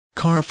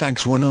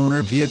Carfax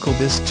one-owner vehicle.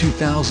 This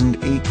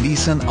 2008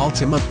 Nissan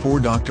Altima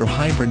 4-door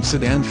hybrid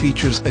sedan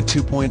features a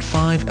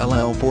 2.5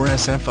 LL4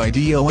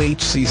 SFID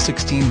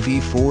OHC16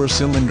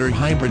 V4-cylinder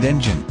hybrid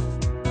engine.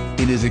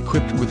 It is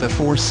equipped with a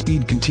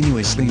 4-speed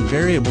continuously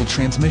variable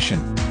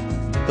transmission.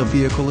 The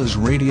vehicle is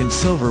radiant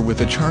silver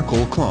with a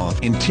charcoal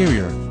cloth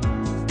interior.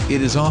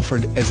 It is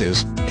offered as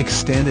is,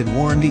 extended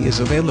warranty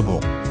is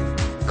available.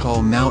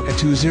 Call now at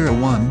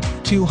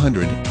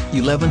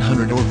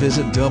 201-200-1100 or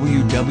visit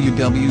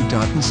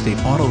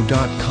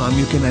www.instateauto.com.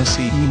 You can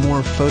see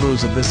more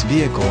photos of this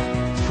vehicle,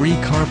 free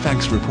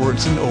Carfax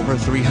reports and over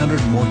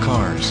 300 more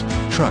cars,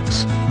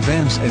 trucks,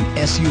 vans and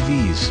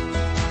SUVs.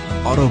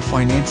 Auto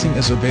financing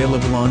is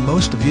available on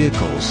most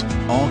vehicles,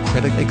 all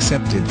credit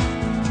accepted.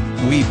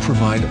 We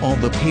provide all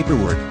the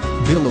paperwork,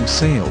 bill of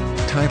sale,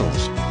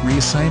 titles,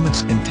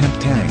 reassignments and temp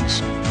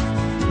tags.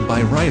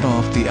 Buy right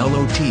off the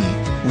LOT,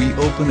 we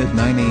open at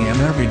 9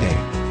 a.m. every day.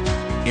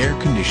 Air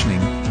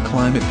conditioning,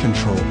 climate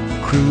control,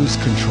 cruise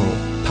control,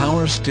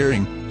 power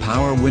steering,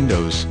 power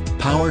windows,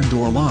 power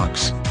door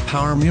locks,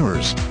 power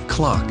mirrors,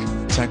 clock,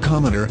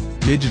 tachometer,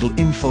 digital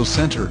info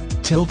center,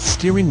 tilt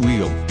steering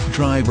wheel,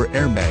 driver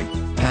airbag,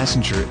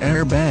 passenger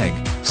airbag,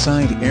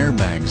 side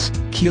airbags,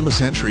 keyless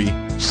entry,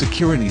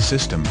 security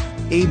system,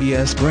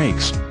 ABS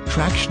brakes,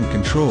 traction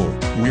control,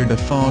 rear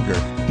defogger,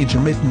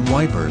 intermittent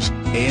wipers,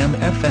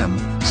 AM/FM,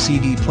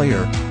 CD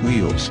player,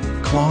 wheels,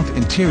 cloth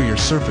interior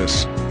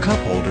surface, cup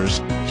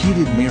holders,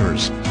 heated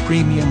mirrors,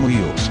 premium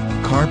wheels,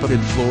 carpeted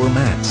floor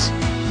mats.